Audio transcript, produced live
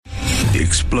The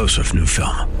explosive new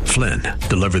film, Flynn,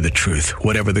 deliver the truth,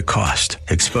 whatever the cost,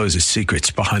 exposes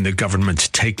secrets behind the government's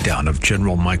takedown of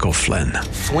General Michael Flynn.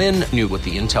 Flynn knew what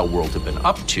the intel world had been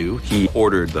up to. He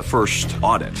ordered the first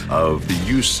audit of the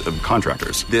use of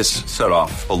contractors. This set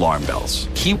off alarm bells.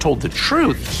 He told the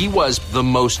truth. He was the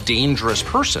most dangerous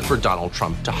person for Donald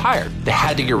Trump to hire. They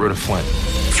had to get rid of Flynn.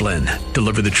 Flynn,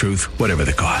 deliver the truth, whatever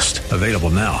the cost. Available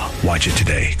now. Watch it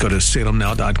today. Go to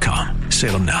salemnow.com.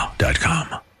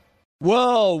 salemnow.com.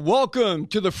 Well, welcome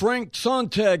to the Frank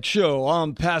Sontag Show.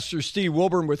 I'm Pastor Steve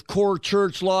Wilburn with Core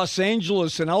Church Los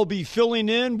Angeles, and I'll be filling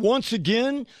in once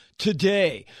again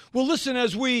today. Well, listen,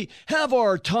 as we have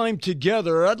our time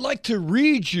together, I'd like to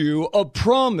read you a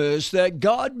promise that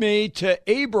God made to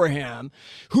Abraham,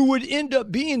 who would end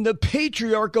up being the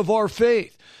patriarch of our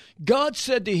faith. God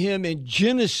said to him in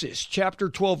Genesis chapter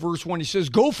 12, verse 1, he says,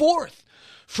 "Go forth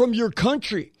from your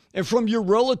country and from your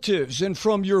relatives and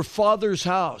from your father's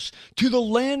house to the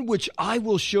land which I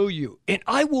will show you, and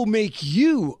I will make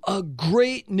you a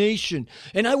great nation,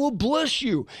 and I will bless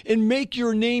you and make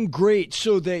your name great,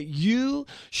 so that you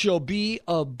shall be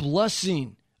a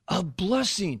blessing. A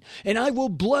blessing. And I will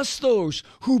bless those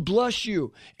who bless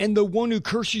you, and the one who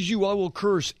curses you I will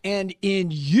curse. And in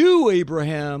you,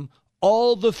 Abraham,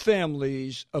 all the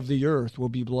families of the earth will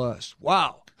be blessed."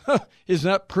 Wow. Isn't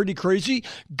that pretty crazy?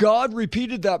 God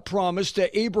repeated that promise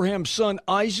to Abraham's son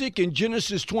Isaac in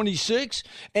Genesis 26,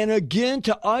 and again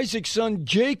to Isaac's son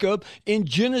Jacob in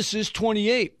Genesis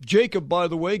 28. Jacob, by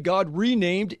the way, God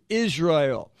renamed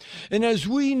Israel. And as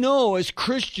we know as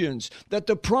Christians that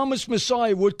the promised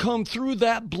Messiah would come through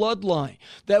that bloodline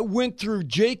that went through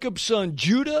Jacob's son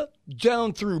Judah,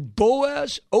 down through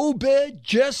Boaz, Obed,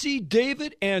 Jesse,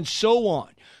 David, and so on.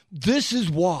 This is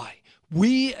why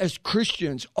we as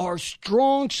Christians are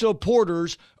strong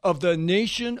supporters of the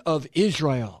nation of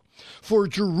Israel. For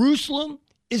Jerusalem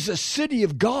is a city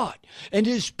of God, and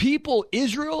his people,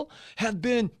 Israel, have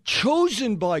been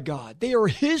chosen by God. They are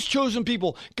his chosen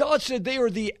people. God said they are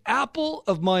the apple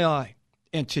of my eye.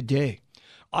 And today,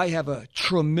 I have a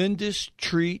tremendous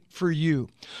treat for you.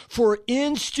 For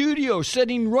in studio,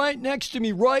 sitting right next to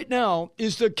me right now,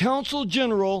 is the Consul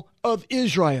General of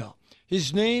Israel.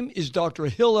 His name is Dr.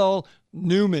 Hillel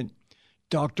Newman.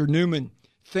 Dr. Newman,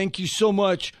 thank you so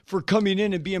much for coming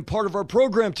in and being part of our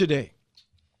program today.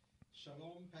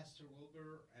 Shalom, Pastor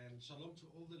Wilbur, and shalom to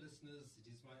all the listeners. It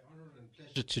is my honor and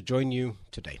pleasure to join you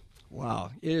today.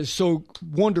 Wow, it is so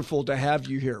wonderful to have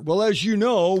you here. Well, as you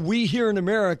know, we here in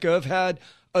America have had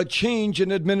a change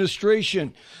in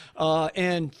administration.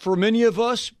 And for many of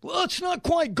us, well, it's not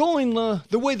quite going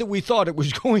the way that we thought it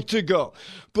was going to go.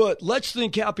 But let's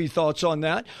think happy thoughts on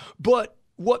that. But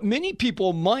what many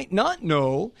people might not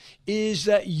know is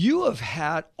that you have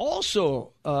had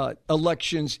also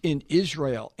elections in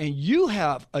Israel, and you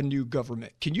have a new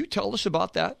government. Can you tell us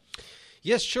about that?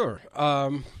 Yes, sure.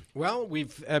 Well,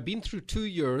 we've been through 2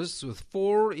 years with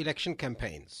 4 election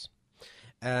campaigns.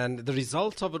 And the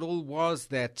result of it all was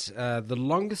that the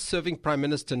longest-serving Prime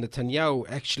Minister, Netanyahu,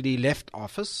 actually left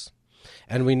office,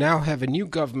 and we now have a new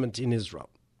government in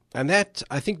Israel. And that,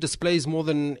 I think, displays more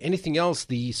than anything else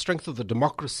the strength of the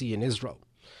democracy in Israel,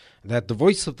 that the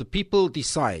voice of the people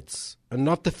decides, and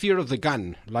not the fear of the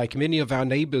gun, like many of our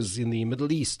neighbors in the Middle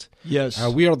East. Yes.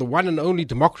 We are the one and only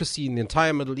democracy in the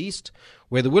entire Middle East,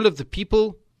 where the will of the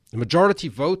people, the majority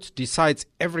vote, decides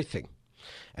everything.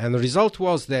 And the result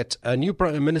was that a new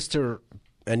prime minister,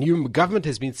 a new government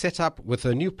has been set up with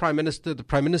a new prime minister. The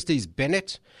prime minister is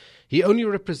Bennett. He only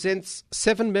represents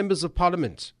 7 members of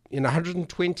parliament in a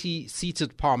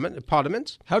 120-seated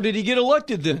parliament. How did he get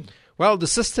elected then? Well, the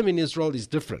system in Israel is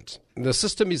different. The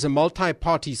system is a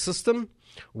multi-party system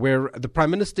where the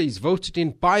prime minister is voted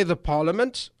in by the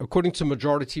parliament according to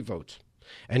majority vote.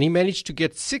 And he managed to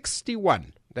get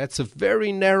 61. That's a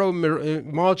very narrow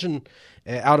margin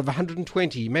out of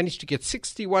 120. He managed to get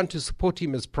 61 to support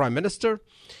him as prime minister.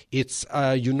 It's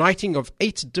a uniting of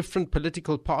 8 different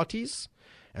political parties,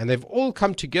 and they've all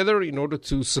come together in order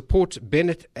to support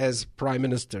Bennett as prime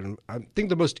minister. And I think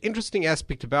the most interesting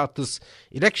aspect about this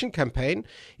election campaign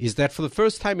is that for the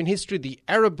first time in history, the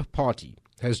Arab Party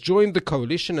has joined the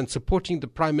coalition and supporting the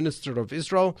Prime Minister of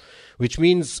Israel, which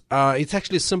means it's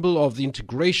actually a symbol of the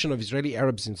integration of Israeli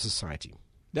Arabs in society.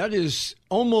 That is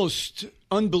almost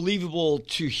unbelievable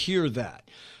to hear that.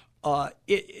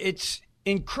 It's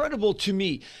incredible to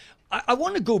me. I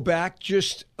want to go back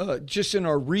just in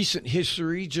our recent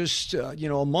history.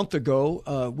 A month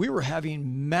ago, we were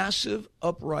having massive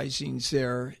uprisings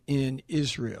there in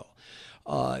Israel.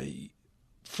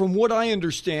 From what I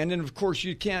understand, and of course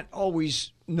you can't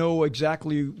always know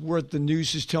exactly what the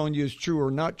news is telling you is true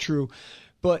or not true,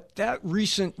 But that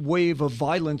recent wave of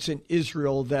violence in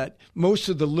Israel that most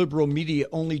of the liberal media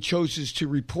only chooses to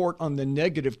report on the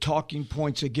negative talking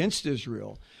points against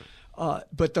Israel.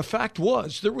 But the fact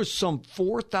was there was some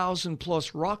 4,000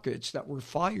 plus rockets that were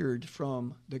fired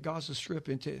from the Gaza Strip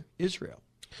into Israel.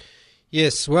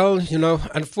 Yes, well,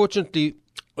 unfortunately,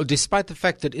 despite the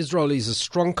fact that Israel is a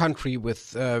strong country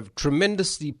with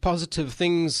tremendously positive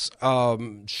things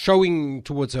showing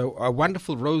towards a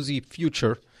wonderful, rosy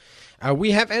future,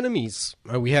 we have enemies.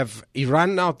 We have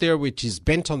Iran out there, which is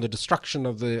bent on the destruction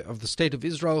of the state of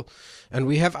Israel, and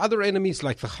we have other enemies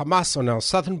like the Hamas on our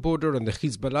southern border and the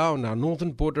Hezbollah on our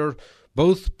northern border,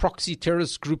 both proxy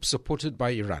terrorist groups supported by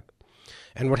Iran.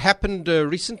 And what happened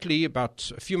recently,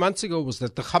 about a few months ago, was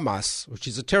that the Hamas, which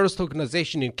is a terrorist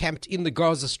organization encamped in the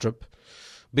Gaza Strip,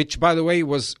 which, by the way,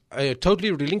 was totally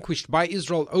relinquished by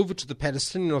Israel over to the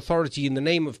Palestinian Authority in the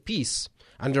name of peace,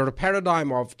 under a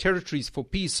paradigm of territories for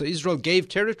peace. So Israel gave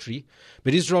territory,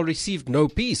 but Israel received no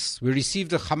peace. We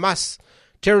received a Hamas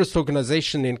terrorist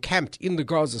organization encamped in the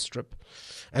Gaza Strip.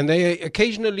 And they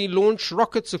occasionally launch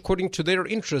rockets according to their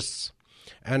interests.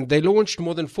 And they launched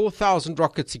more than 4,000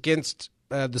 rockets against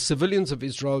the civilians of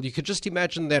Israel. You could just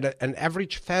imagine that an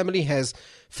average family has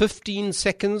 15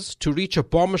 seconds to reach a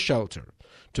bomb shelter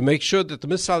to make sure that the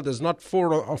missile does not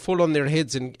fall on their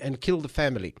heads and kill the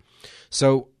family.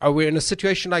 So we're in a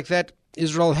situation like that.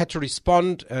 Israel had to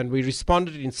respond, and we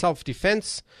responded in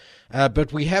self-defense.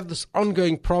 But we have this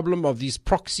ongoing problem of these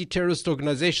proxy terrorist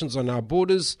organizations on our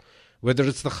borders, whether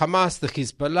it's the Hamas, the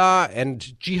Hezbollah,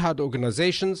 and jihad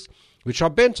organizations, which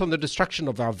are bent on the destruction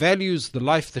of our values, the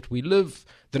life that we live.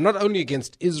 They're not only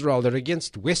against Israel, they're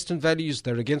against Western values,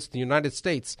 they're against the United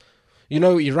States.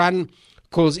 Iran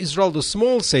calls Israel the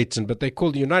small Satan, but they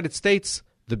call the United States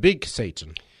the big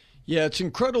Satan. Yeah, it's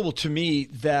incredible to me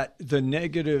that the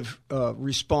negative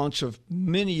response of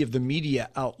many of the media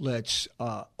outlets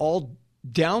all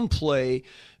downplay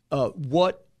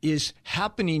what is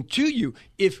happening to you.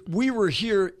 If we were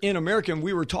here in America, and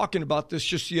we were talking about this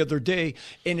just the other day,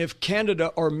 and if Canada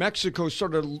or Mexico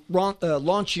started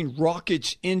launching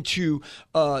rockets into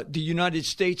the United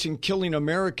States and killing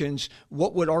Americans,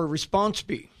 what would our response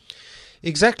be?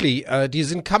 Exactly. It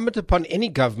is incumbent upon any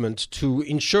government to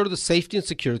ensure the safety and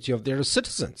security of their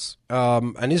citizens.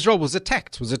 And Israel was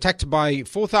attacked by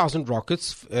 4,000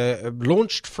 rockets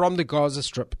launched from the Gaza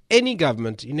Strip. Any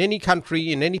government in any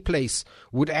country, in any place,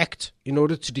 would act in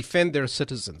order to defend their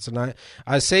citizens. And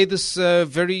I say this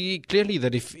very clearly,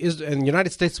 that if the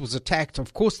United States was attacked,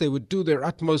 of course they would do their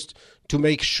utmost to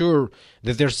make sure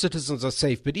that their citizens are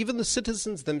safe. But even the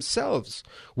citizens themselves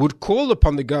would call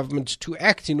upon the government to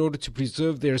act in order to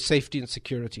preserve their safety and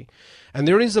security. And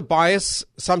there is a bias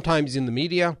sometimes in the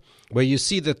media where you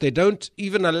see that they don't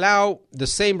even allow the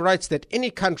same rights that any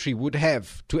country would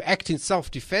have to act in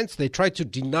self-defense. They try to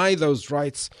deny those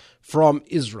rights from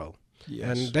Israel.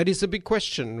 Yes. And that is a big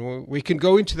question. We can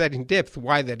go into that in depth,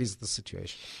 why that is the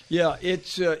situation. Yeah,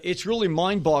 it's really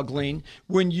mind-boggling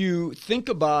when you think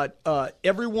about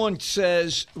everyone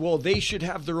says, well, they should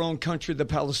have their own country, the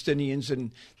Palestinians,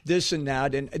 and this and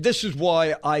that. And this is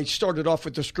why I started off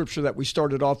with the scripture that we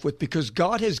started off with, because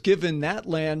God has given that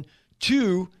land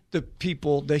to the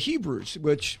people, the Hebrews,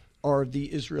 which are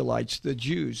the Israelites, the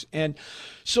Jews. And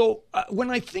so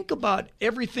when I think about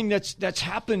everything that's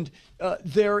happened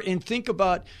there, and think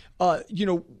about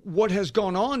what has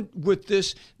gone on with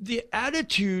this, the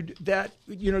attitude that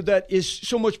that is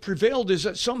so much prevailed is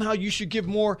that somehow you should give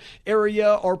more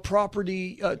area or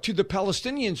property to the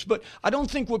Palestinians. But I don't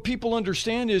think what people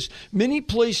understand is many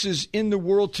places in the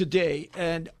world today,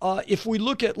 and if we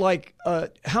look at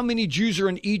how many Jews are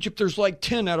in Egypt, there's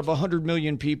 10 out of 100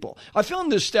 million people. I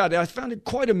found this stat. I found it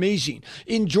quite amazing.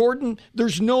 In Jordan,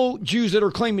 there's no Jews that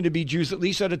are claiming to be Jews, at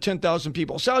least out of 10,000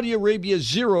 people. Saudi Arabia,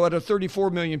 0 out of 34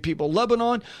 million people.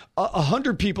 Lebanon,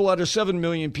 100 people out of 7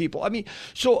 million people. I mean,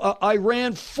 so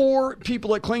Iran, 4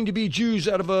 people that claim to be Jews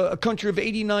out of a country of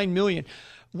 89 million.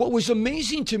 What was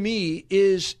amazing to me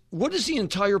is, what is the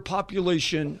entire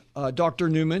population, Dr.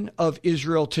 Newman, of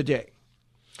Israel today?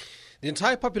 The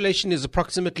entire population is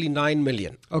approximately 9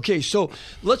 million. Okay, so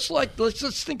let's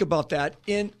think about that.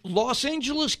 In Los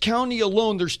Angeles County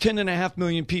alone, there's 10.5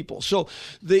 million people. So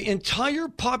the entire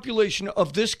population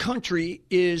of this country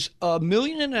is 1.5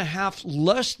 million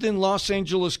less than Los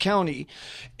Angeles County.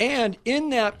 And in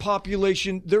that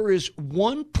population, there is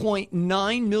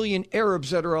 1.9 million Arabs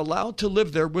that are allowed to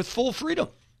live there with full freedom.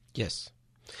 Yes.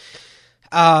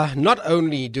 Not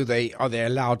only are they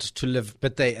allowed to live,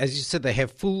 but they, as you said, they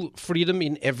have full freedom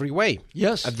in every way.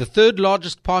 Yes. The third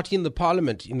largest party in the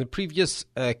parliament in the previous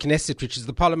Knesset, which is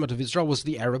the parliament of Israel, was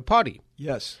the Arab Party.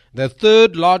 Yes. The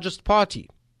third largest party.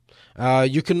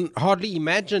 You can hardly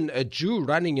imagine a Jew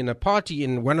running in a party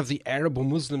in one of the Arab or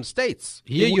Muslim states.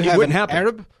 Here you have an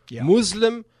Arab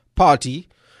Muslim party,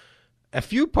 a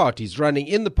few parties running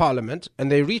in the parliament, and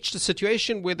they reached a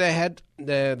situation where they had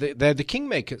they're the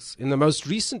kingmakers. In the most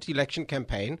recent election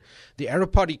campaign, the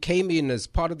Arab Party came in as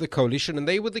part of the coalition, and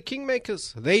they were the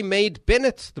kingmakers. They made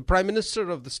Bennett the prime minister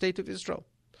of the state of Israel.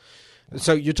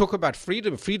 So you talk about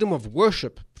freedom of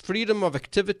worship, freedom of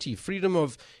activity, freedom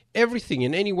of everything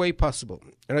in any way possible.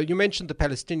 You mentioned the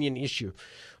Palestinian issue.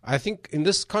 I think in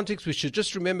this context we should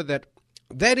just remember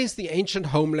that is the ancient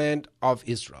homeland of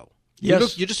Israel.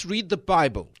 Yes. You just read the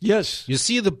Bible. Yes. You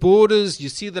see the borders, you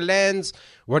see the lands,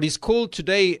 what is called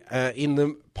today in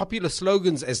the popular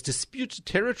slogans as disputed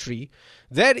territory.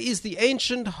 That is the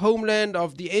ancient homeland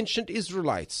of the ancient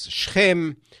Israelites.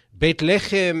 Shechem,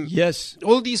 Bethlehem. Yes.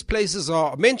 All these places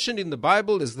are mentioned in the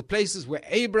Bible as the places where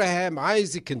Abraham,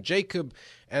 Isaac, and Jacob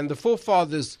and the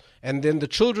forefathers and then the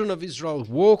children of Israel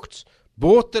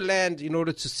bought the land in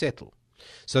order to settle.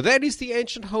 So that is the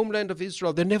ancient homeland of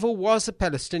Israel. There never was a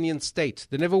Palestinian state.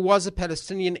 There never was a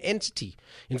Palestinian entity.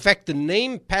 In fact, the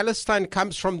name Palestine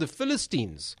comes from the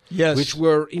Philistines, which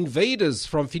were invaders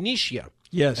from Phoenicia.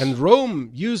 Yes. And Rome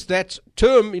used that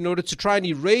term in order to try and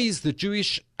erase the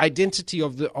Jewish identity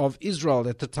of Israel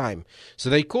at the time. So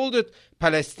they called it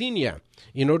Palestinia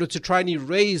in order to try and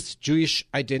erase Jewish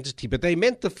identity. But they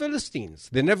meant the Philistines.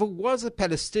 There never was a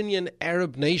Palestinian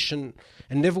Arab nation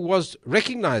and never was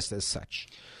recognized as such.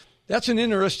 That's an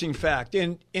interesting fact.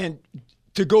 And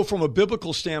to go from a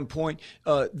biblical standpoint,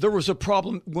 there was a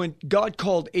problem when God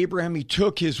called Abraham. He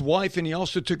took his wife and he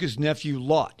also took his nephew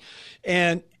Lot.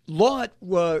 And Lot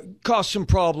caused some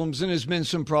problems and his men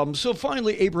some problems. So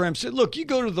finally, Abraham said, look, you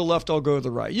go to the left, I'll go to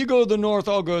the right. You go to the north,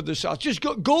 I'll go to the south. Just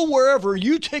go wherever.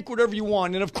 You take whatever you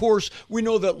want. And of course, we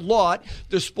know that Lot,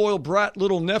 the spoiled brat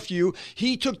little nephew,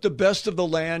 he took the best of the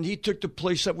land. He took the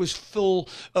place that was full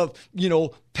of,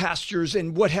 pastures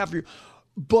and what have you.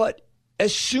 But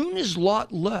as soon as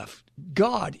Lot left,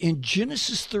 God in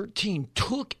Genesis 13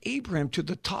 took Abraham to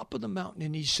the top of the mountain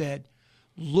and he said,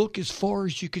 look as far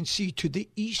as you can see, to the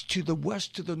east, to the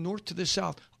west, to the north, to the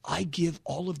south. I give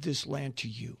all of this land to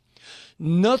you.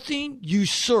 Nothing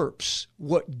usurps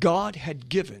what God had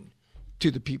given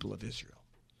to the people of Israel.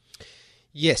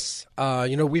 Yes.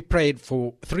 We prayed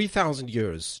for 3,000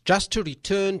 years just to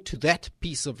return to that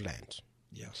piece of land.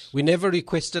 Yes. We never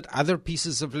requested other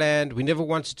pieces of land. We never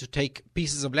wanted to take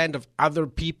pieces of land of other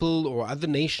people or other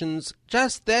nations.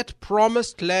 Just that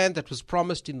promised land that was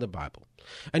promised in the Bible.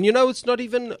 And it's not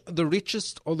even the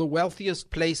richest or the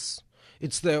wealthiest place.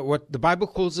 It's what the Bible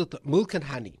calls it, milk and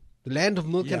honey, the land of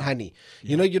milk and honey.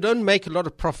 Yeah. You don't make a lot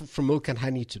of profit from milk and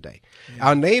honey today. Yeah.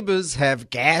 Our neighbors have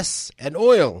gas and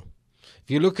oil.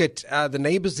 If you look at the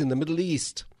neighbors in the Middle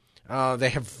East, they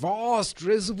have vast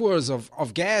reservoirs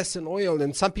of gas and oil.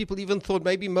 And some people even thought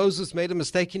maybe Moses made a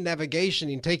mistake in navigation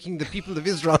in taking the people of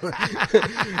Israel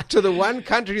to the one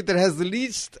country that has the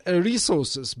least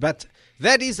resources. But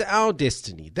that is our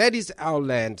destiny. That is our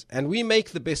land, and we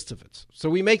make the best of it. So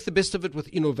we make the best of it with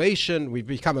innovation. We've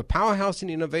become a powerhouse in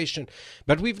innovation,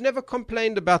 but we've never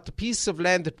complained about the piece of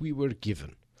land that we were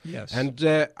given. Yes. And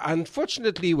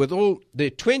unfortunately, with all the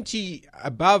 20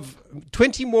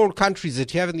 more countries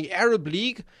that you have in the Arab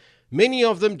League, many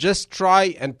of them just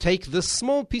try and take this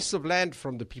small piece of land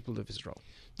from the people of Israel.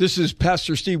 This is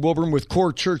Pastor Steve Wilburn with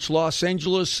Core Church Los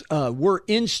Angeles. We're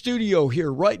in studio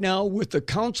here right now with the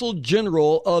Consul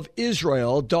General of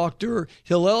Israel, Dr.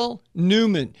 Hillel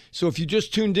Newman. So if you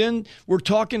just tuned in, we're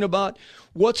talking about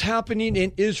what's happening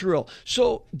in Israel.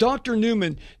 So, Dr.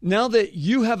 Newman, now that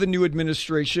you have a new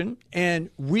administration and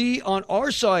we on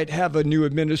our side have a new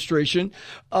administration,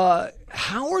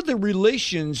 how are the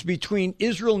relations between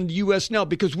Israel and the U.S. now?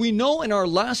 Because we know in our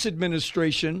last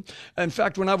administration, in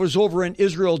fact, when I was over in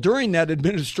Israel during that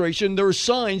administration, there were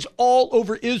signs all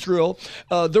over Israel.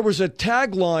 There was a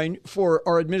tagline for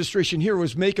our administration here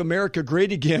was "Make America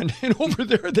Great Again." And over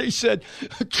there they said,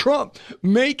 Trump,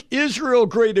 make Israel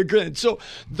great again. So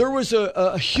there was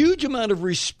a huge amount of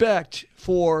respect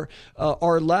for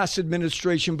our last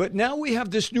administration. But now we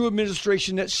have this new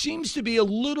administration that seems to be a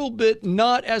little bit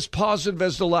not as positive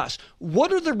as the last.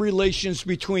 What are the relations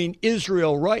between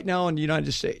Israel right now and the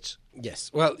United States? Yes.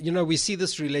 Well, we see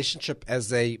this relationship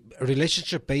as a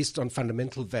relationship based on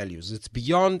fundamental values. It's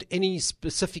beyond any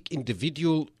specific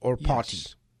individual or party.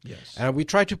 Yes. And we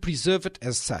try to preserve it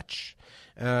as such.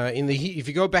 If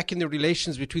you go back in the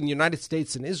relations between the United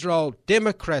States and Israel,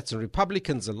 Democrats and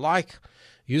Republicans alike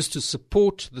used to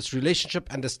support this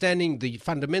relationship, understanding the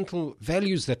fundamental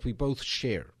values that we both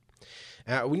share.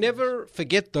 We never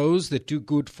forget those that do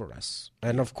good for us.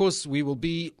 And of course, we will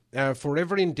be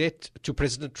forever in debt to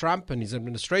President Trump and his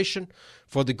administration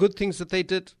for the good things that they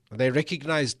did. They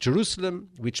recognized Jerusalem,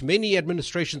 which many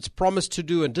administrations promised to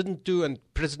do and didn't do, and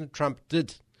President Trump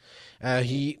did.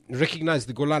 He recognized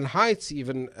the Golan Heights,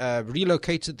 even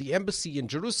relocated the embassy in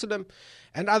Jerusalem,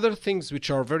 and other things which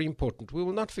are very important. We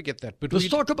will not forget that. But let's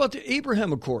talk about the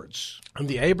Abraham Accords. And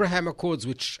the Abraham Accords,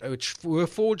 which were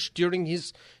forged during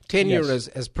his tenure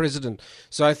as president.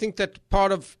 So I think that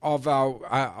part of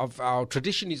our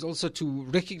tradition is also to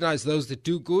recognize those that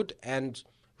do good and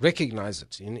recognize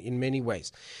it in many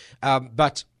ways.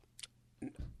 But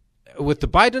with the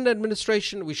Biden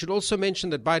administration, we should also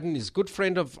mention that Biden is a good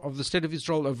friend of the State of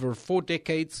Israel over 4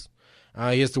 decades.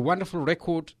 He has the wonderful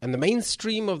record, and the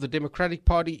mainstream of the Democratic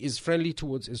Party is friendly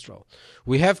towards Israel.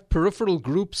 We have peripheral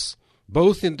groups,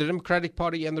 both in the Democratic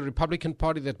Party and the Republican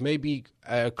Party, that may be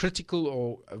critical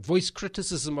or voice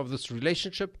criticism of this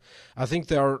relationship. I think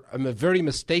they are very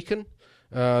mistaken.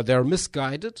 They are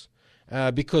misguided.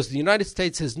 Because the United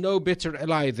States has no better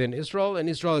ally than Israel, and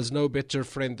Israel has no better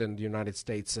friend than the United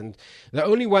States. And the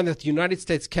only one that the United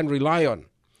States can rely on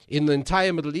in the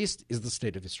entire Middle East is the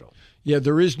State of Israel. Yeah,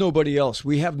 there is nobody else.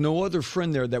 We have no other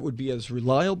friend there that would be as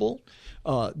reliable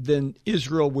than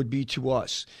Israel would be to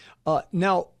us.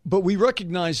 Now, but we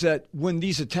recognize that when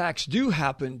these attacks do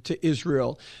happen to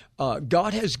Israel,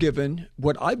 God has given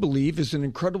what I believe is an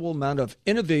incredible amount of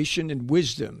innovation and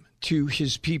wisdom to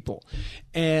his people.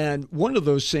 And one of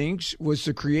those things was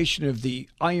the creation of the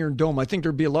Iron Dome. I think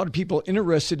there'd be a lot of people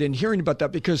interested in hearing about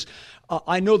that because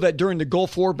I know that during the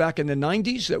Gulf War back in the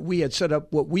 90s that we had set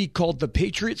up what we called the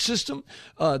Patriot system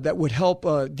that would help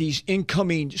these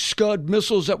incoming Scud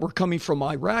missiles that were coming from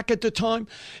Iraq at the time.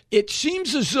 It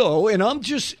seems as though, and I'm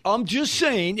just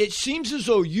saying, it seems as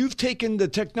though you've taken the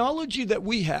technology that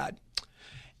we had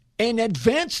and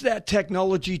advance that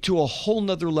technology to a whole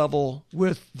nother level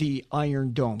with the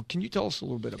Iron Dome. Can you tell us a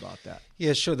little bit about that?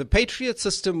 Yeah, sure. The Patriot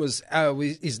system is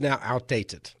now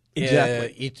outdated.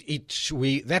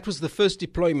 Exactly. That was the first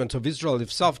deployment of Israel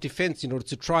of self-defense in order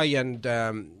to try and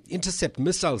intercept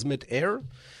missiles mid-air.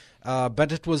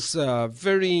 But it was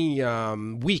very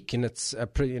weak in its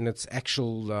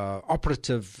actual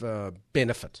operative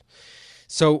benefit.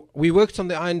 So we worked on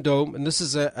the Iron Dome, and this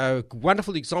is a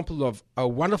wonderful example of a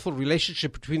wonderful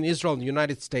relationship between Israel and the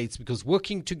United States, because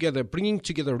working together, bringing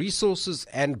together resources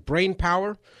and brain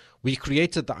power, we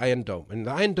created the Iron Dome. And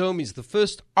the Iron Dome is the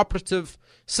first operative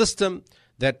system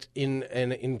that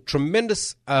in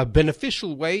tremendous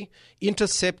beneficial way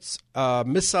intercepts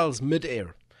missiles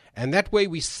mid-air. And that way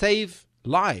we save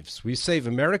lives. We save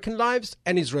American lives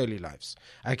and Israeli lives.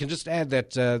 I can just add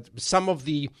that some of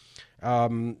the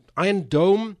Iron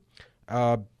Dome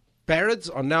barrels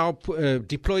are now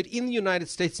deployed in the United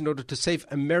States in order to save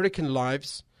American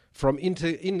lives from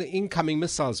incoming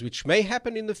missiles, which may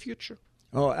happen in the future.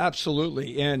 Oh,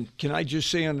 absolutely. And can I just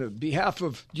say on behalf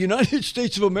of the United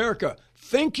States of America,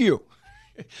 thank you.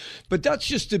 But that's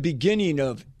just the beginning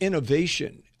of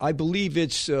innovation. I believe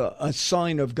it's a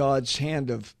sign of God's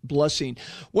hand of blessing.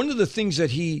 One of the things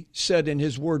that he said in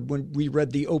his word when we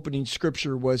read the opening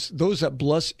scripture was, those that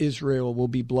bless Israel will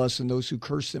be blessed and those who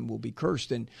curse them will be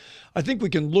cursed. And I think we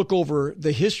can look over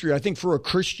the history. I think for a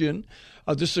Christian,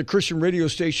 this is a Christian radio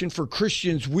station. For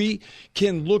Christians, we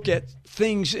can look at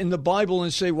things in the Bible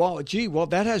and say, well,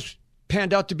 that has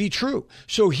panned out to be true.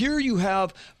 So here you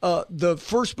have the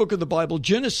first book of the Bible,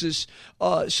 Genesis.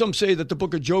 Some say that the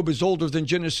book of Job is older than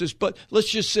Genesis, but let's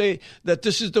just say that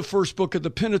this is the first book of the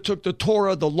Pentateuch, the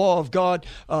Torah, the law of God,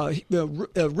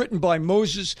 written by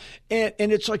Moses. And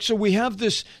it's like, so we have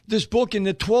this book in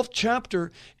the 12th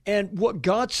chapter, and what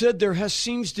God said there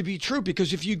seems to be true,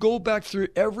 because if you go back through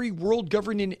every world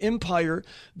governing empire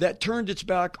that turned its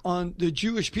back on the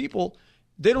Jewish people,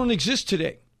 they don't exist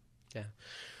today. Yeah.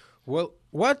 Well,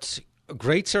 what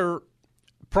greater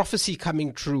prophecy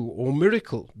coming true or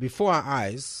miracle before our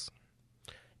eyes,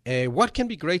 what can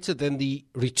be greater than the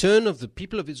return of the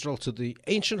people of Israel to the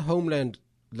ancient homeland,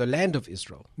 the land of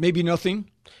Israel? Maybe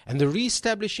nothing. And the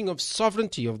reestablishing of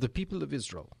sovereignty of the people of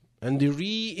Israel, and the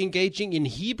re-engaging in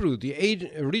Hebrew,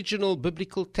 the original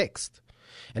biblical text.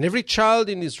 And every child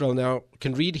in Israel now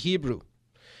can read Hebrew.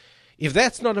 If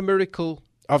that's not a miracle,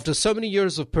 after so many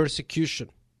years of persecution,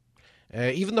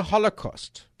 even the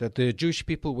Holocaust that the Jewish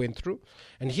people went through.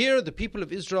 And here the people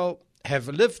of Israel have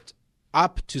lived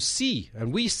up to see,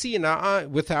 and we see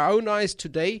with our own eyes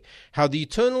today, how the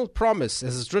eternal promise,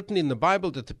 as is written in the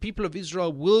Bible, that the people of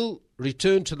Israel will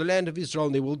return to the land of Israel,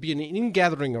 and there will be an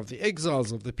ingathering of the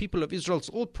exiles of the people of Israel. It's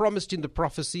all promised in the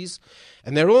prophecies,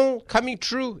 and they're all coming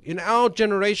true in our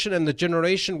generation and the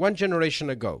generation, one generation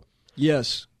ago.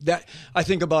 Yes, that I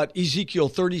think about Ezekiel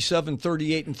 37,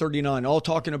 38, and 39, all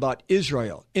talking about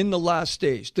Israel in the last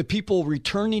days, the people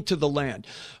returning to the land.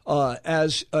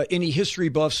 As any history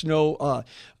buffs know,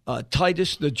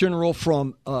 Titus, the general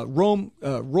from Rome,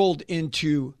 rolled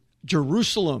into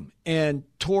Jerusalem and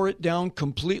tore it down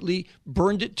completely,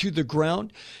 burned it to the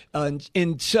ground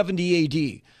in 70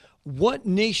 A.D. What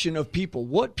nation of people,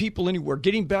 what people anywhere,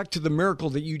 getting back to the miracle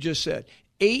that you just said,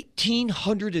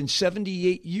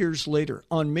 1,878 years later,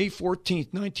 on May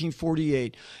 14th,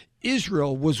 1948,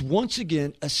 Israel was once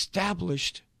again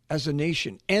established as a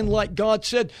nation. And like God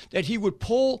said, that he would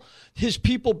pull his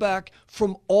people back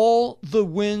from all the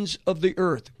winds of the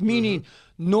earth, meaning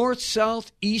north,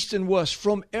 south, east, and west.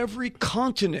 From every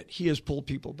continent, he has pulled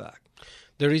people back.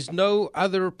 There is no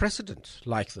other precedent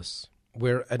like this,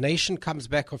 where a nation comes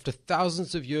back after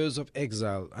thousands of years of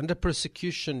exile, under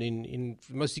persecution in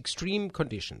most extreme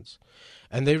conditions,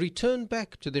 and they return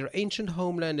back to their ancient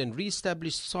homeland and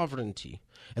reestablish sovereignty.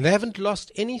 And they haven't lost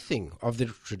anything of their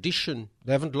tradition.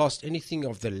 They haven't lost anything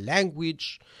of their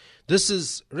language. This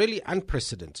is really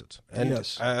unprecedented. And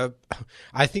yes.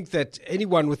 I think that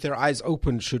anyone with their eyes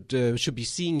open should be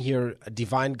seeing here a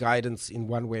divine guidance in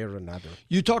one way or another.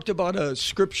 You talked about a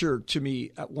scripture to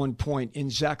me at one point in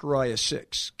Zechariah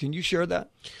 6. Can you share that?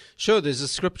 Sure. There's a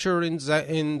scripture in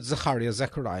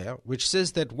Zechariah, which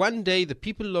says that one day the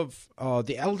people of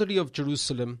the elderly of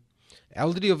Jerusalem,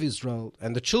 elderly of Israel,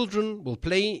 and the children will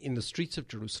play in the streets of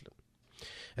Jerusalem.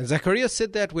 And Zechariah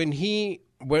said that when in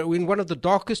one of the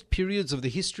darkest periods of the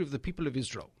history of the people of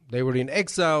Israel. They were in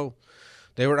exile,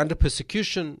 they were under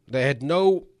persecution, they had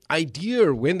no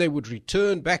idea when they would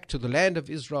return back to the land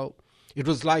of Israel. It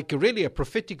was like really a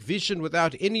prophetic vision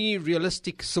without any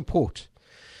realistic support.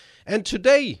 And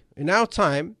today, in our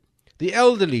time, the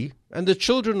elderly and the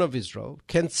children of Israel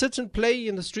can sit and play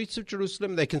in the streets of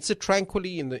Jerusalem. They can sit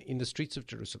tranquilly in the streets of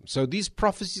Jerusalem. So these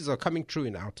prophecies are coming true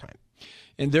in our time.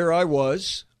 And there I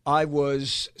was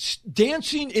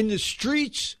dancing in the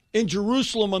streets in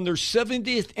Jerusalem on their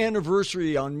 70th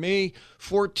anniversary on May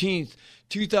 14th,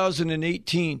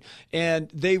 2018. And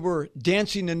they were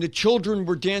dancing, and the children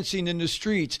were dancing in the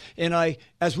streets. And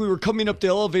as we were coming up the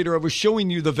elevator, I was showing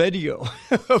you the video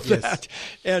of that.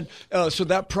 And so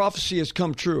that prophecy has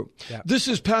come true. Yeah. This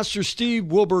is Pastor Steve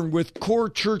Wilburn with Core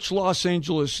Church Los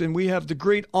Angeles, and we have the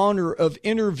great honor of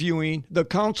interviewing the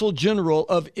Consul General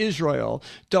of Israel,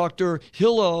 Dr.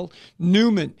 Hillel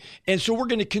Newman. And so we're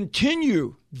going to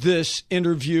continue this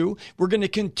interview. We're going to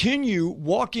continue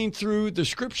walking through the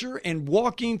scripture and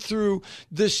walking through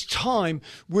this time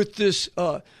with this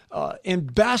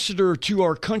ambassador to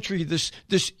our country, this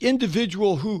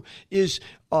individual who is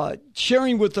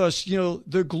sharing with us,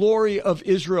 the glory of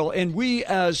Israel. And we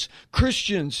as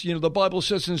Christians, the Bible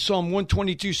says in Psalm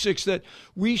 122:6 that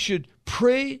we should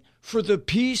pray for the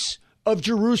peace of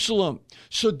Jerusalem.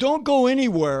 So don't go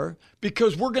anywhere,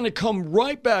 because we're going to come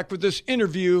right back with this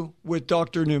interview with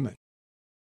Dr. Newman.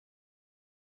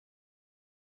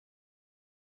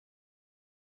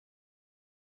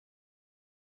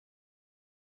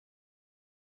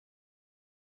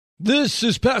 This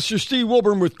is Pastor Steve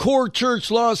Wilburn with Core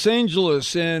Church Los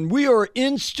Angeles, and we are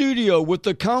in studio with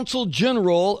the Consul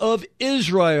General of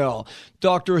Israel,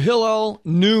 Dr. Hillel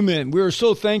Newman. We are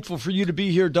so thankful for you to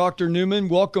be here, Dr. Newman.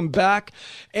 Welcome back.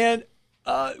 And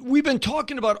we've been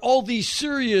talking about all these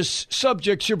serious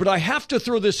subjects here, but I have to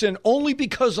throw this in only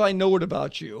because I know it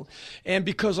about you and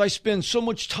because I spend so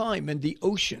much time in the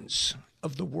oceans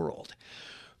of the world.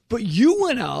 But you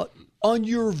went out on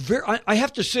your I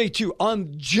have to say, too,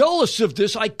 I'm jealous of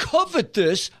this. I covet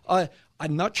this.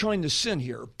 I'm not trying to sin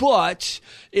here, but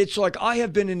it's like I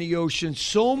have been in the ocean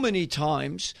so many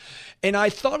times, and I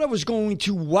thought I was going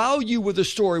to wow you with a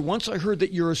story once I heard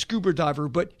that you're a scuba diver,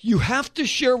 but you have to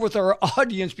share with our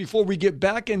audience before we get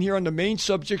back in here on the main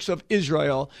subjects of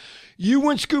Israel. You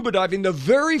went scuba diving the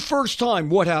very first time.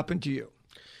 What happened to you?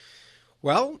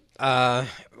 Well,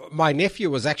 my nephew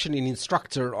was actually an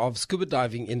instructor of scuba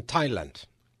diving in Thailand.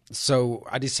 So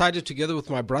I decided together with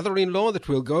my brother-in-law that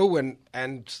we'll go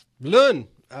and learn.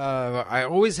 I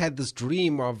always had this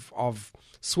dream of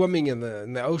swimming in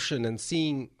the ocean and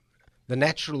seeing the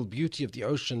natural beauty of the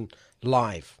ocean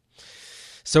live.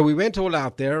 So we went all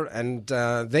out there, and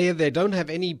they don't have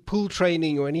any pool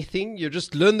training or anything. You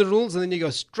just learn the rules, and then you go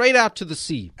straight out to the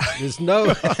sea. There's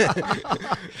no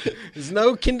there's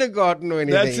no kindergarten or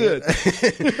anything.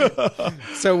 That's it.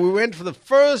 So we went for the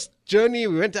first journey.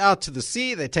 We went out to the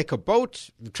sea. They take a boat,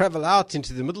 travel out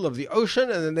into the middle of the ocean,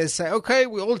 and then they say, okay,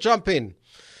 we all jump in.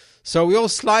 So we all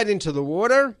slide into the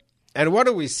water. And what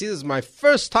do we see? This is my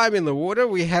first time in the water.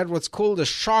 We had what's called a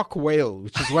shark whale,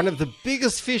 which is one of the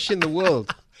biggest fish in the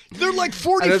world. They're like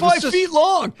 45 feet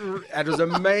long. It was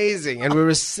amazing. And we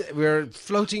were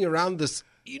floating around this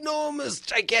enormous,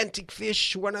 gigantic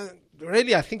fish.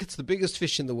 Really, I think it's the biggest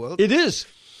fish in the world. It is.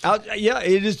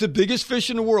 It is the biggest fish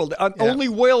in the world. Only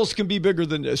whales can be bigger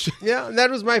than this. Yeah, and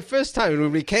that was my first time. And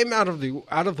when we came out of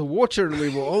the water, and we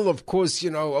were all, of course,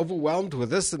 overwhelmed with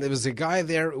this. And there was a guy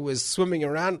there who was swimming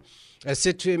around. I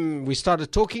said to him, we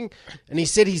started talking, and he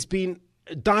said he's been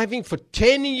diving for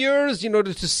 10 years in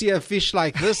order to see a fish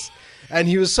like this. And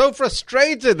he was so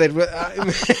frustrated that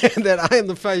that I am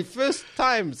the first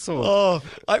time saw.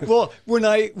 When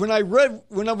I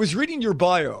was reading your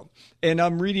bio, and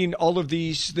I'm reading all of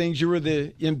these things, you were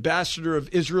the ambassador of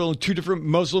Israel in 2 different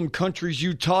Muslim countries.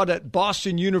 You taught at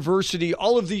Boston University,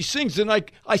 all of these things. And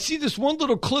I see this one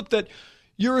little clip that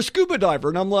you're a scuba diver.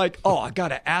 And I'm like, I got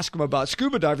to ask him about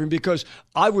scuba diving, because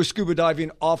I was scuba diving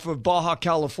off of Baja,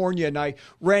 California, and I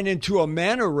ran into a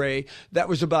manta ray that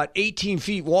was about 18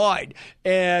 feet wide.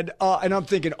 And I'm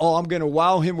thinking, I'm going to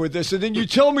wow him with this. And then you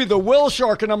tell me the whale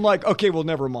shark, and I'm like, okay, well,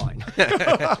 never mind.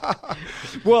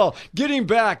 Well, getting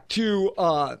back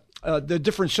to the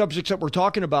different subjects that we're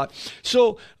talking about.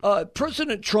 So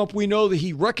President Trump, we know that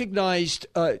he recognized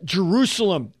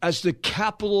Jerusalem as the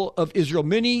capital of Israel.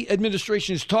 Many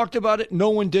administrations talked about it. No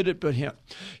one did it but him.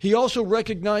 He also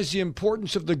recognized the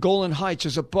importance of the Golan Heights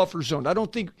as a buffer zone. I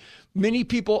don't think many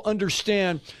people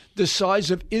understand the size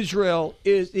of Israel.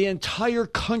 The entire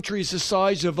country is the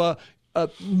size of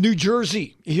New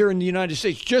Jersey here in the United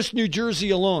States, just New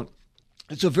Jersey alone.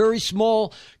 It's a very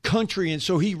small country, and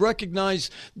so he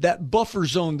recognized that buffer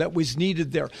zone that was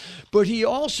needed there. But he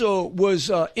also was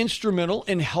instrumental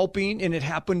in helping, and it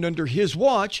happened under his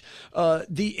watch,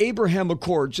 the Abraham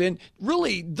Accords. And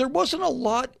really, there wasn't a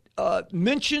lot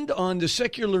mentioned on the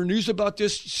secular news about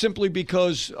this simply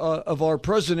because of our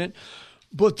president.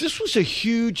 But this was a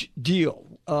huge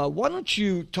deal. Why don't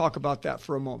you talk about that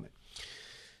for a moment?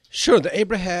 Sure. The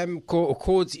Abraham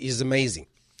Accords is amazing.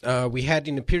 We had,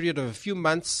 in a period of a few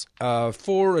months,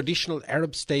 4 additional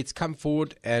Arab states come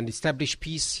forward and establish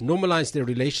peace, normalize their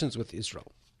relations with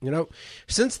Israel.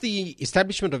 Since the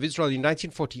establishment of Israel in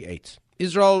 1948,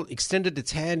 Israel extended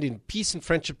its hand in peace and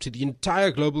friendship to the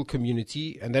entire global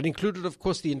community, and that included, of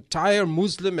course, the entire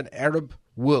Muslim and Arab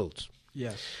world.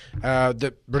 Yes.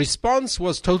 The response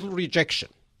was total rejection.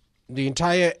 The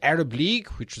entire Arab League,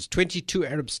 which was 22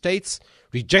 Arab states,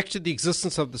 rejected the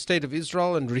existence of the State of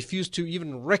Israel and refused to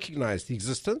even recognize the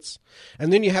existence.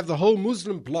 And then you have the whole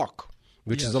Muslim bloc,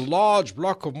 which is a large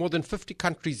bloc of more than 50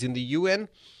 countries in the UN,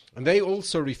 and they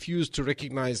also refused to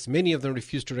recognize, many of them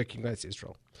refused to recognize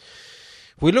Israel.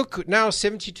 We look now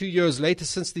 72 years later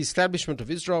since the establishment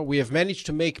of Israel, we have managed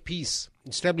to make peace,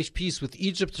 establish peace with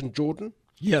Egypt and Jordan.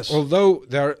 Yes. Although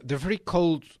they're very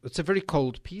cold, it's a very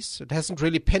cold peace. It hasn't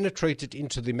really penetrated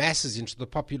into the masses, into the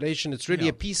population. It's really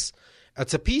a peace.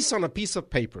 It's a peace on a piece of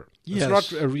paper. It's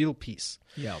not a real peace.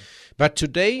 Yeah. But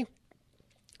today,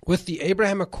 with the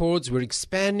Abraham Accords, we're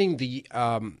expanding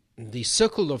the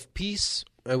circle of peace,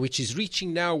 which is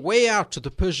reaching now way out to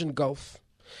the Persian Gulf.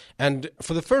 And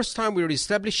for the first time, we're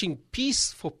establishing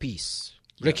peace for peace.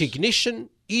 Yes.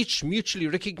 Recognition, each mutually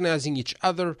recognizing each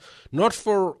other, not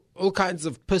for all kinds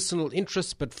of personal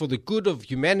interests, but for the good of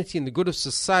humanity and the good of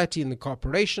society and the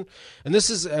cooperation. And this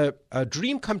is a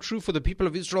dream come true for the people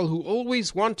of Israel, who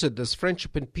always wanted this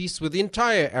friendship and peace with the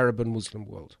entire Arab and Muslim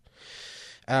world.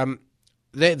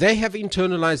 They have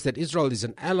internalized that Israel is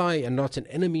an ally and not an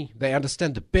enemy. They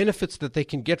understand the benefits that they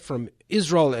can get from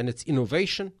Israel and its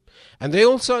innovation. And they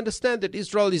also understand that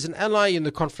Israel is an ally in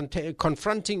the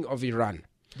confronting of Iran.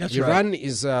 Iran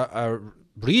is a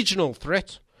regional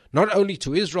threat, not only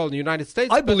to Israel and the United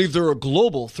States. I believe they're a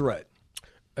global threat.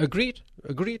 Agreed.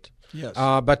 Yes.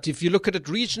 But if you look at it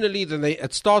regionally, then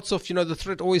it starts off, the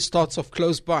threat always starts off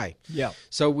close by. Yeah.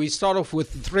 So we start off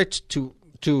with the threat to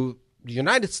the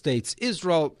United States,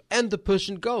 Israel, and the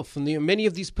Persian Gulf. And many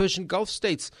of these Persian Gulf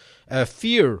states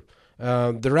fear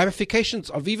the ramifications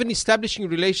of even establishing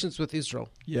relations with Israel.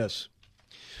 Yes.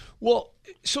 Well,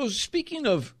 so speaking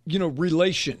of,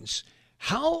 relations,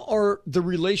 How are the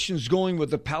relations going with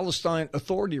the Palestine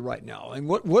Authority right now? And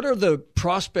what are the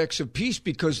prospects of peace?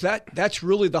 Because that's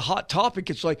really the hot topic.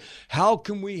 It's like, how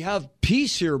can we have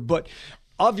peace here? But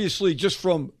obviously, just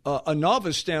from a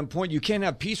novice standpoint, you can't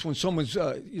have peace when someone's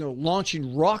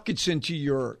launching rockets into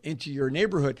your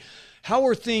neighborhood. How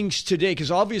are things today? Because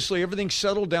obviously everything's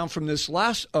settled down from this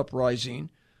last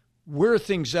uprising. Where are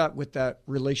things at with that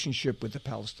relationship with the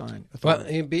Palestine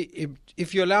Authority? Well,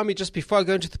 if you allow me, just before I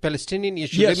go into the Palestinian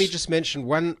issue, Yes. let me just mention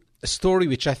one story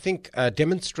which I think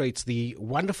demonstrates the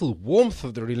wonderful warmth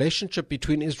of the relationship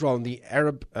between Israel and the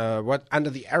Arab, under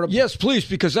the Arab. Yes, please,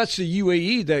 because that's the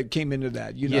UAE that came into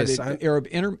that, United Arab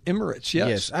Emirates.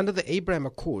 Yes, under the Abraham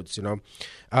Accords,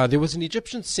 there was an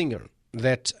Egyptian singer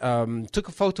that took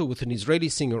a photo with an Israeli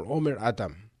singer, Omer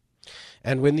Adam.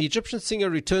 And when the Egyptian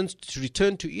singer returned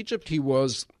to Egypt, he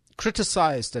was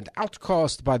criticized and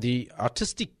outcast by the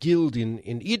artistic guild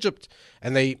in Egypt,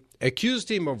 and they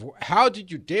accused him of, how did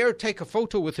you dare take a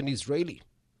photo with an Israeli?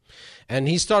 And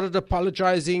he started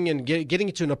apologizing and getting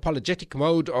into an apologetic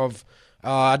mode of,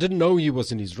 I didn't know he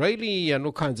was an Israeli, and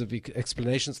all kinds of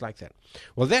explanations like that.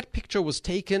 Well, that picture was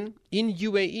taken in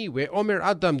UAE, where Omer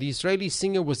Adam, the Israeli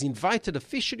singer, was invited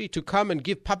officially to come and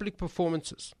give public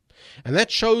performances. And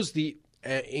that shows the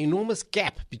enormous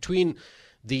gap between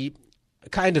the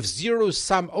kind of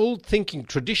zero-sum, old-thinking,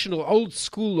 traditional, old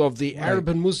school of the Arab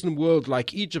and Muslim world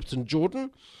like Egypt and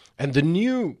Jordan, and the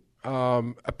new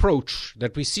approach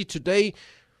that we see today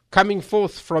coming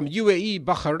forth from UAE,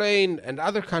 Bahrain, and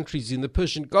other countries in the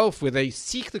Persian Gulf, where they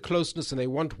seek the closeness and they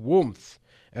want warmth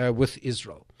with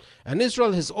Israel. And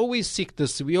Israel has always sought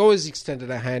this. We always extended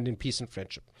a hand in peace and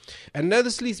friendship. And now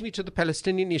this leads me to the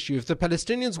Palestinian issue. If the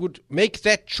Palestinians would make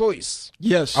that choice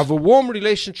of a warm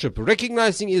relationship,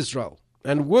 recognizing Israel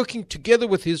and working together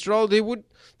with Israel,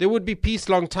 there would be peace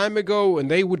long time ago, and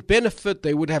they would benefit.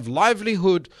 They would have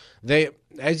livelihood. They,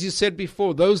 as you said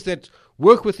before, those that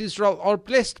work with Israel are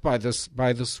blessed by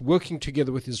this working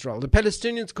together with Israel. The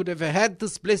Palestinians could have had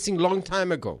this blessing long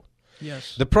time ago.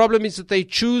 Yes. The problem is that they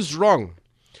choose wrong.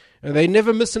 And they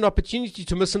never miss an opportunity.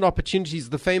 To miss an opportunity is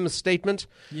the famous statement.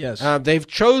 Yes. They've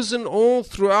chosen all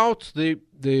throughout the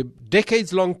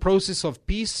decades-long process of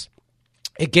peace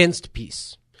against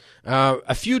peace.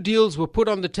 A few deals were put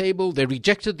on the table. They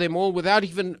rejected them all without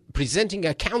even presenting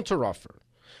a counteroffer.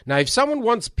 Now, if someone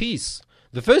wants peace,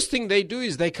 the first thing they do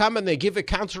is they come and they give a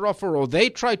counteroffer, or they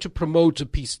try to promote a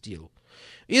peace deal.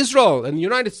 Israel and the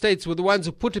United States were the ones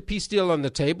who put a peace deal on the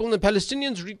table, and the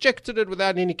Palestinians rejected it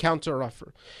without any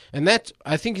counteroffer. And that,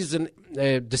 I think,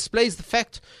 displays the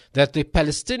fact that the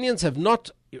Palestinians have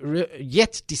not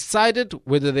yet decided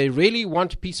whether they really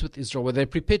want peace with Israel, whether they're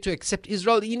prepared to accept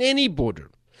Israel in any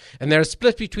border. And they're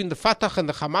split between the Fatah and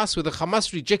the Hamas, where the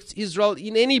Hamas rejects Israel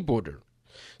in any border.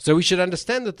 So we should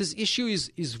understand that this issue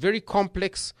is very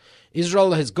complex.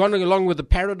 Israel has gone along with the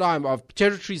paradigm of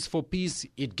territories for peace.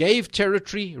 It gave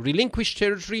territory, relinquished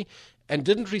territory, and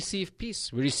didn't receive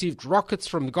peace. We received rockets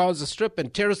from the Gaza Strip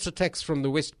and terrorist attacks from the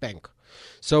West Bank.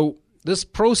 So this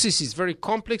process is very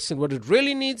complex, and what it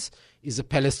really needs is a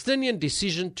Palestinian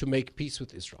decision to make peace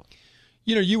with Israel.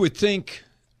 You would think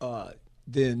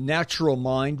the natural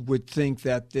mind would think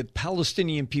that the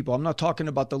Palestinian people, I'm not talking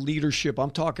about the leadership,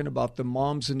 I'm talking about the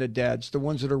moms and the dads, the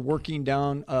ones that are working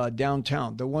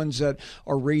downtown, the ones that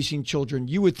are raising children,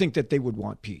 you would think that they would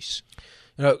want peace.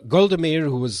 Golda Meir,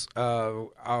 who was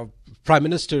our prime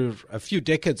minister a few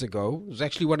decades ago, was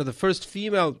actually one of the first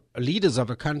female leaders of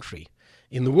a country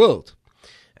in the world.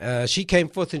 She came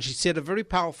forth and she said a very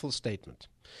powerful statement.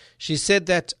 She said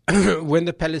that when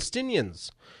the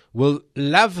Palestinians will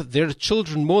love their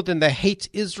children more than they hate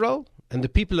Israel and the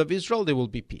people of Israel, there will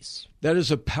be peace. That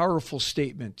is a powerful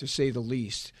statement, to say the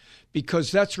least,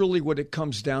 because that's really what it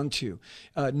comes down to.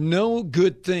 No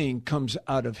good thing comes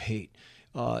out of hate.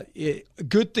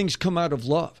 Good things come out of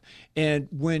love. And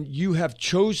when you have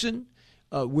chosen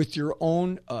with your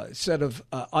own set of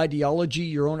ideology,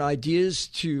 your own ideas,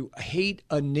 to hate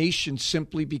a nation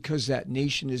simply because that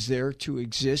nation is there to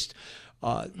exist,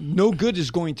 no good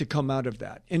is going to come out of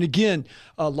that. And again,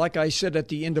 like I said at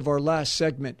the end of our last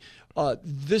segment,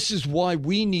 this is why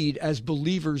we need, as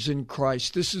believers in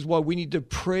Christ, this is why we need to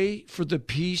pray for the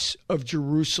peace of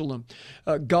Jerusalem.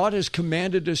 God has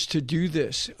commanded us to do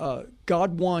this.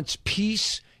 God wants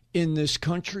peace in this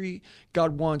country.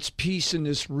 God wants peace in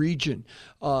this region.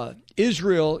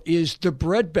 Israel is the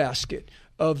breadbasket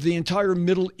of the entire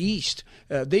Middle East.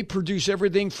 They produce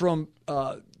everything from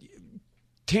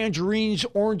tangerines,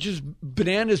 oranges,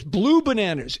 bananas, blue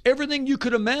bananas, everything you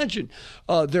could imagine.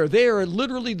 They are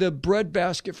literally the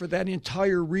breadbasket for that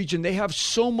entire region. They have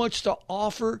so much to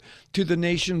offer to the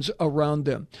nations around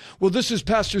them. Well, this is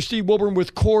Pastor Steve Wilburn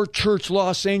with Core Church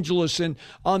Los Angeles, and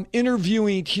I'm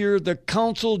interviewing here the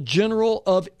Consul General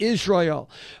of Israel,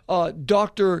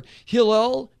 Dr.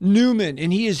 Hillel Newman,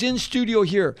 and he is in studio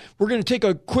here. We're going to take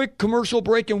a quick commercial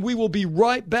break, and we will be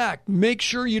right back. Make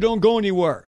sure you don't go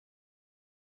anywhere.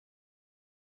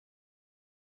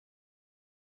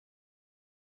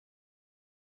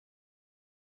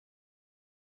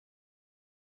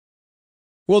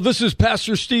 Well, this is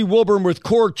Pastor Steve Wilburn with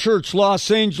Core Church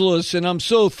Los Angeles, and I'm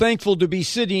so thankful to be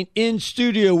sitting in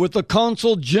studio with the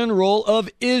Consul General of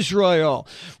Israel.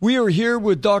 We are here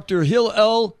with Dr.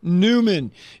 Hillel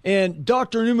Newman. And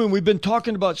Dr. Newman, we've been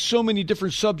talking about so many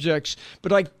different subjects,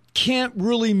 but I can't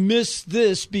really miss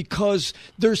this because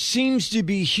there seems to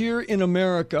be here in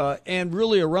America and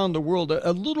really around the world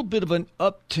a little bit of an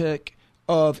uptick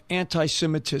of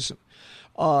anti-Semitism.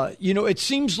 It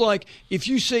seems like if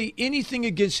you say anything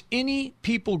against any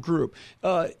people group,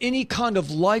 any kind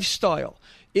of lifestyle,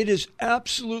 it is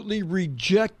absolutely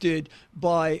rejected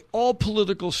by all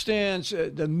political stands.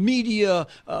 The media,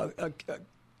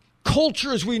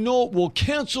 culture as we know it will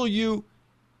cancel you,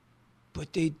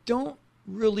 but they don't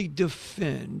really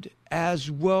defend as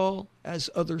well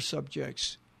as other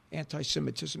subjects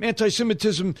anti-Semitism.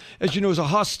 Anti-Semitism, as you know, is a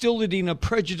hostility and a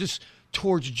prejudice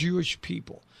towards Jewish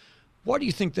people. Why do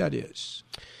you think that is?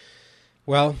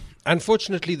 Well,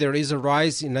 unfortunately, there is a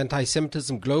rise in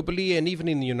anti-Semitism globally and even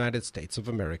in the United States of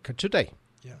America today.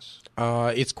 Yes.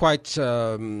 It's quite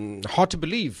hard to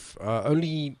believe.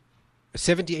 Only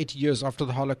 70, 80 years after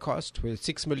the Holocaust, where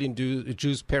 6 million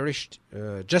Jews perished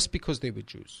just because they were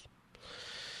Jews.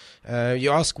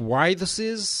 You ask why this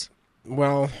is?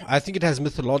 Well, I think it has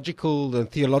mythological and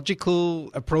theological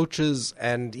approaches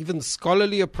and even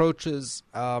scholarly approaches.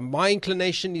 My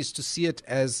inclination is to see it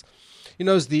as,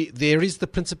 there is the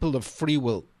principle of free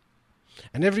will.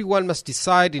 And everyone must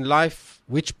decide in life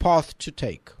which path to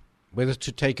take, whether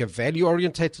to take a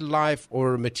value-orientated life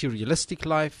or a materialistic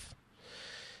life,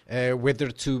 whether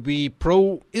to be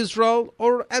pro-Israel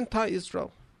or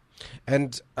anti-Israel.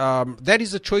 And that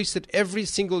is a choice that every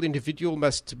single individual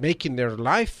must make in their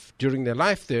life, during their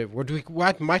life, what we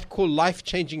might call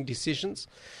life-changing decisions.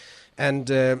 And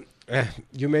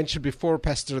you mentioned before,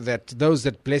 Pastor, that those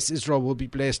that bless Israel will be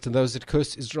blessed and those that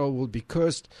curse Israel will be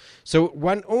cursed. So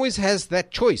one always has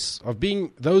that choice of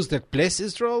being those that bless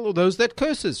Israel or those that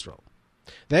curse Israel.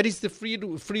 That is the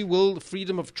free will,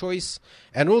 freedom of choice,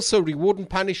 and also reward and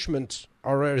punishment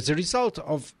are as a result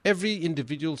of every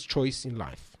individual's choice in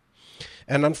life.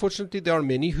 And unfortunately, there are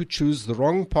many who choose the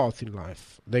wrong path in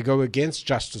life. They go against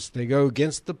justice. They go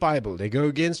against the Bible. They go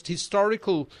against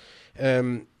historical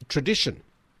tradition.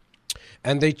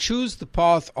 And they choose the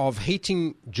path of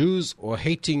hating Jews or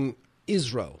hating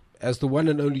Israel as the one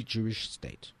and only Jewish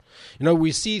state.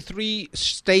 We see 3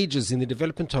 stages in the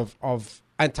development of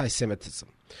anti-Semitism.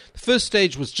 The first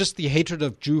stage was just the hatred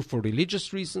of Jew for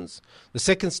religious reasons. The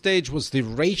second stage was the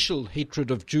racial hatred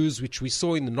of Jews, which we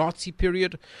saw in the Nazi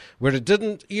period, where it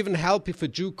didn't even help if a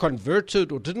Jew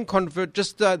converted or didn't convert,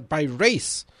 just by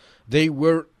race, they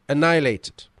were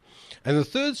annihilated. And the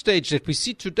third stage that we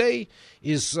see today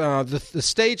is the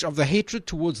stage of the hatred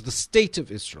towards the state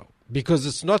of Israel, because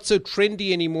it's not so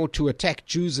trendy anymore to attack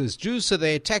Jews as Jews, so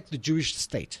they attack the Jewish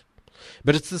state.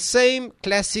 But it's the same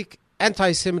classic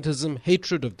anti-Semitism,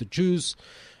 hatred of the Jews,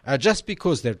 just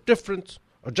because they're different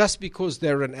or just because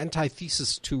they're an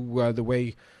antithesis to the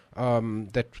way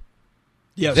that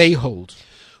they hold.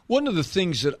 One of the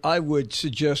things that I would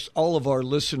suggest all of our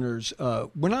listeners,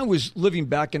 when I was living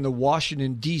back in the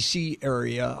Washington, D.C.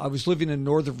 area, I was living in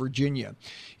Northern Virginia.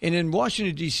 And in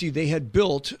Washington, D.C., they had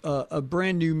built a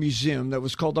brand new museum that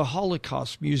was called the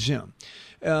Holocaust Museum.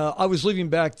 I was living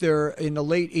back there in the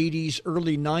late 80s,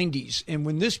 early 90s. And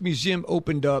when this museum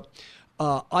opened up,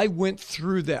 I went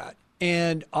through that.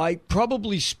 And I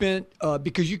probably spent,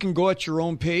 because you can go at your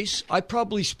own pace, I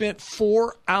probably spent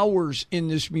 4 hours in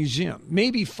this museum,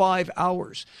 maybe 5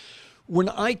 hours. When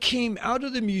I came out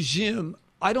of the museum,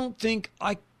 I don't think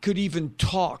I could even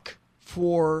talk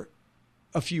for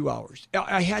a few hours.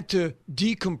 I had to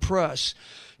decompress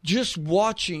just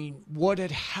watching what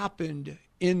had happened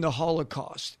in the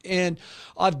Holocaust. And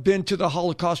I've been to the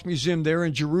Holocaust Museum there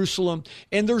in Jerusalem.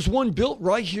 And there's one built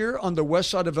right here on the west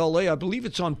side of L.A. I believe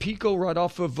it's on Pico, right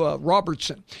off of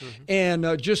Robertson. Mm-hmm.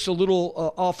 And just a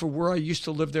little off of where I used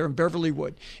to live there in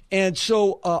Beverlywood. And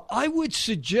so I would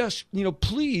suggest,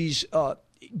 please,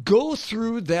 go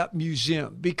through that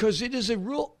museum because it is a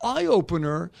real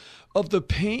eye-opener of the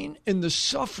pain and the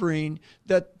suffering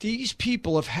that these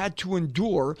people have had to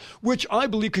endure, which I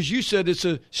believe, because you said it's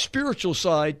a spiritual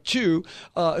side too,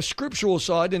 a scriptural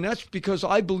side, and that's because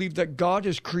I believe that God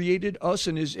has created us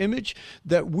in his image,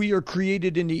 that we are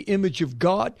created in the image of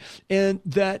God, and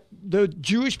that the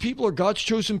Jewish people are God's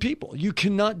chosen people. You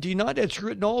cannot deny that. It's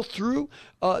written all through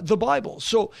the Bible.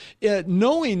 So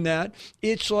knowing that,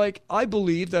 it's like I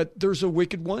believe that there's a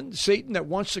wicked one, Satan, that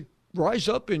wants to rise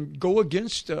up and go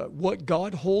against what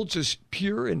God holds as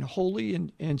pure and holy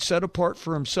and set apart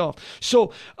for himself.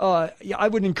 So I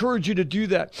would encourage you to do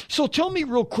that. So tell me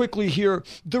real quickly here,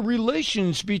 the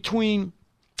relations between,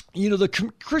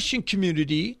 the Christian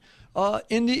community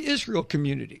and the Israel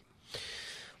community.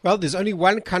 Well, there's only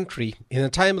one country in the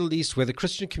entire Middle East where the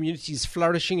Christian community is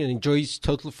flourishing and enjoys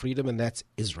total freedom, and that's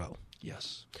Israel.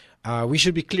 Yes. We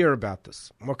should be clear about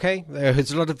this, okay?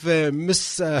 There's a lot of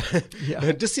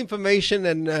disinformation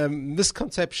and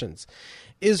misconceptions.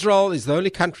 Israel is the only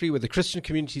country where the Christian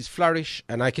communities flourish,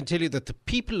 and I can tell you that the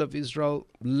people of Israel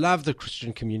love the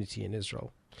Christian community in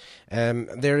Israel.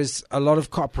 There is a lot of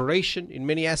cooperation in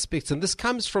many aspects, and this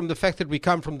comes from the fact that we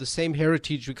come from the same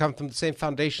heritage, we come from the same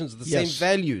foundations, the same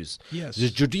values. Yes.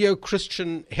 The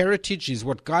Judeo-Christian heritage is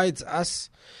what guides us,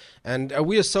 and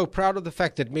we are so proud of the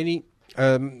fact that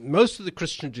most of the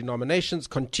Christian denominations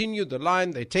continue the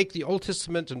line. They take the Old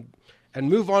Testament and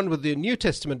move on with the New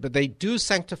Testament, but they do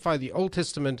sanctify the Old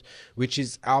Testament, which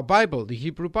is our Bible, the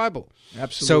Hebrew Bible.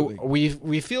 Absolutely. So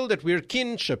we feel that we're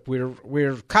kinship,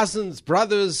 we're cousins,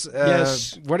 brothers,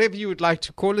 whatever you would like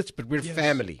to call it, but we're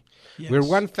family. Yes. We're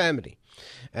one family.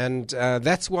 And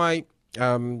that's why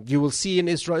you will see in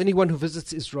Israel, anyone who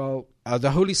visits Israel,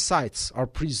 the holy sites are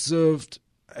preserved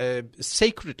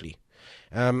sacredly.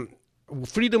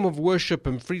 Freedom of worship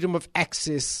and freedom of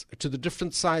access to the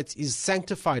different sites is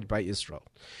sanctified by Israel.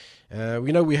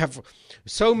 We have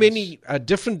so many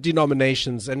different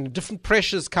denominations and different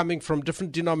pressures coming from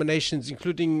different denominations,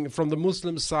 including from the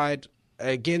Muslim side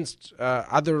against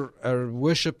other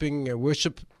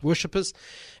worshippers.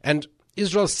 And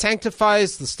Israel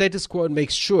sanctifies the status quo and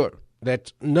makes sure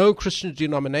that no Christian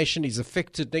denomination is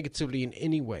affected negatively in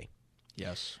any way.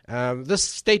 Yes. This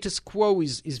status quo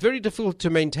is very difficult to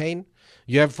maintain.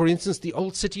 You have, for instance, the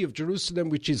old city of Jerusalem,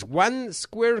 which is 1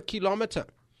 square kilometer,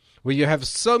 where you have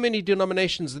so many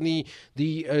denominations in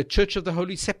the Church of the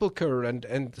Holy Sepulchre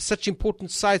and such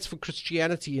important sites for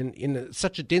Christianity in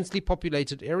such a densely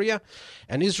populated area.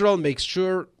 And Israel makes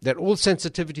sure that all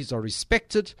sensitivities are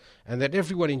respected and that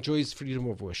everyone enjoys freedom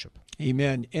of worship.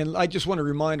 Amen. And I just want to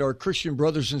remind our Christian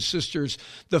brothers and sisters,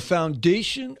 the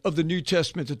foundation of the New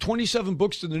Testament, the 27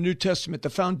 books of the New Testament, the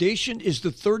foundation is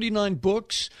the 39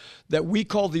 books that we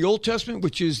call the Old Testament,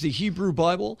 which is the Hebrew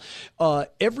Bible.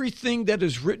 Everything that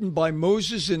is written by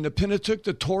Moses in the Pentateuch,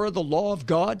 the Torah, the law of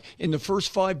God, in the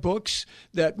first 5 books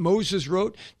that Moses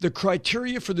wrote, the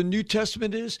criteria for the New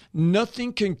Testament is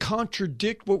nothing can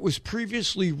contradict what was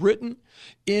previously written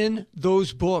in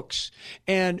those books.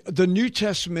 And the New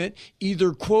Testament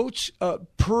either quotes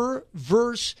per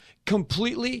verse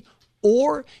completely,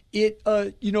 or it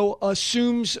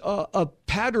assumes a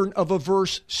pattern of a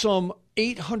verse some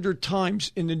 800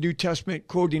 times in the New Testament,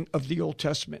 quoting of the Old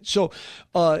Testament. So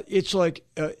it's like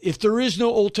if there is no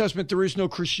Old Testament, there is no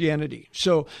Christianity.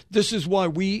 So this is why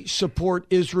we support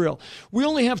Israel. We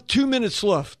only have 2 minutes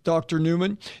left, Dr.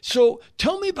 Newman. So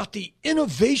tell me about the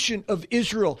innovation of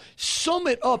Israel. Sum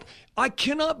it up. I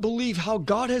cannot believe how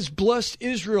God has blessed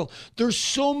Israel. There's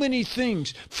so many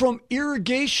things, from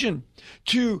irrigation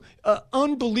to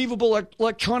unbelievable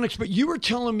electronics. But you were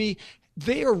telling me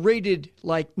they are rated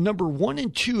like number 1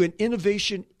 and 2 in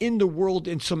innovation in the world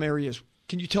in some areas.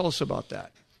 Can you tell us about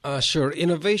that? Sure.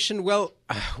 Innovation. Well,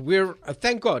 we're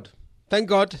thank God. Thank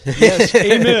God. Yes.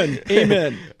 Amen.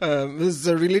 Amen. This is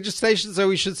a religious station, so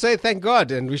we should say thank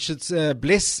God, and we should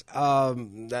bless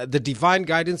the divine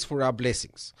guidance for our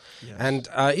blessings. Yes. And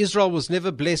Israel was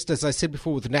never blessed, as I said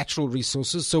before, with natural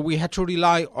resources, so we had to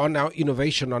rely on our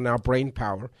innovation, on our brain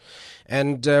power.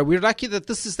 And we're lucky that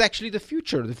this is actually the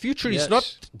future. The future is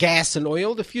not gas and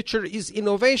oil. The future is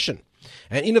innovation.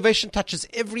 And innovation touches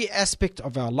every aspect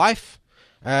of our life.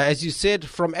 As you said,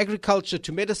 from agriculture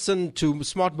to medicine to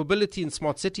smart mobility and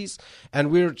smart cities. And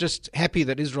we're just happy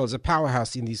that Israel is a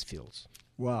powerhouse in these fields.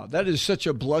 Wow, that is such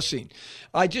a blessing.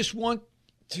 I just want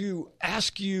to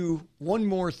ask you one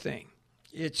more thing.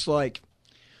 It's like,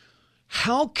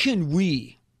 how can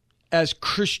we as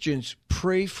Christians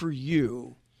pray for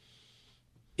you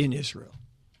in Israel?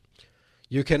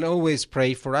 you can always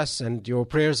pray for us, and your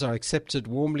prayers are accepted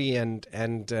warmly and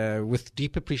with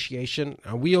deep appreciation.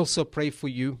 And we also pray for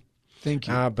you. Thank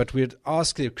you. But we'd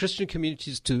ask the Christian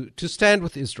communities to stand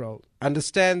with Israel.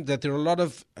 Understand that there are a lot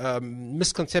of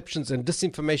misconceptions and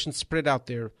disinformation spread out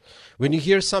there. When you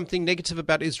hear something negative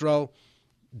about Israel,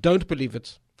 don't believe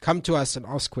it. Come to us and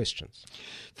ask questions.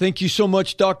 Thank you so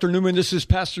much, Dr. Newman. This is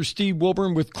Pastor Steve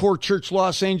Wilburn with Core Church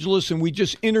Los Angeles, and we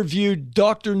just interviewed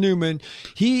Dr. Newman.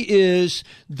 He is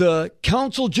the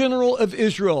Consul General of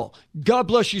Israel. God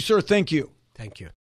bless you, sir. Thank you. Thank you.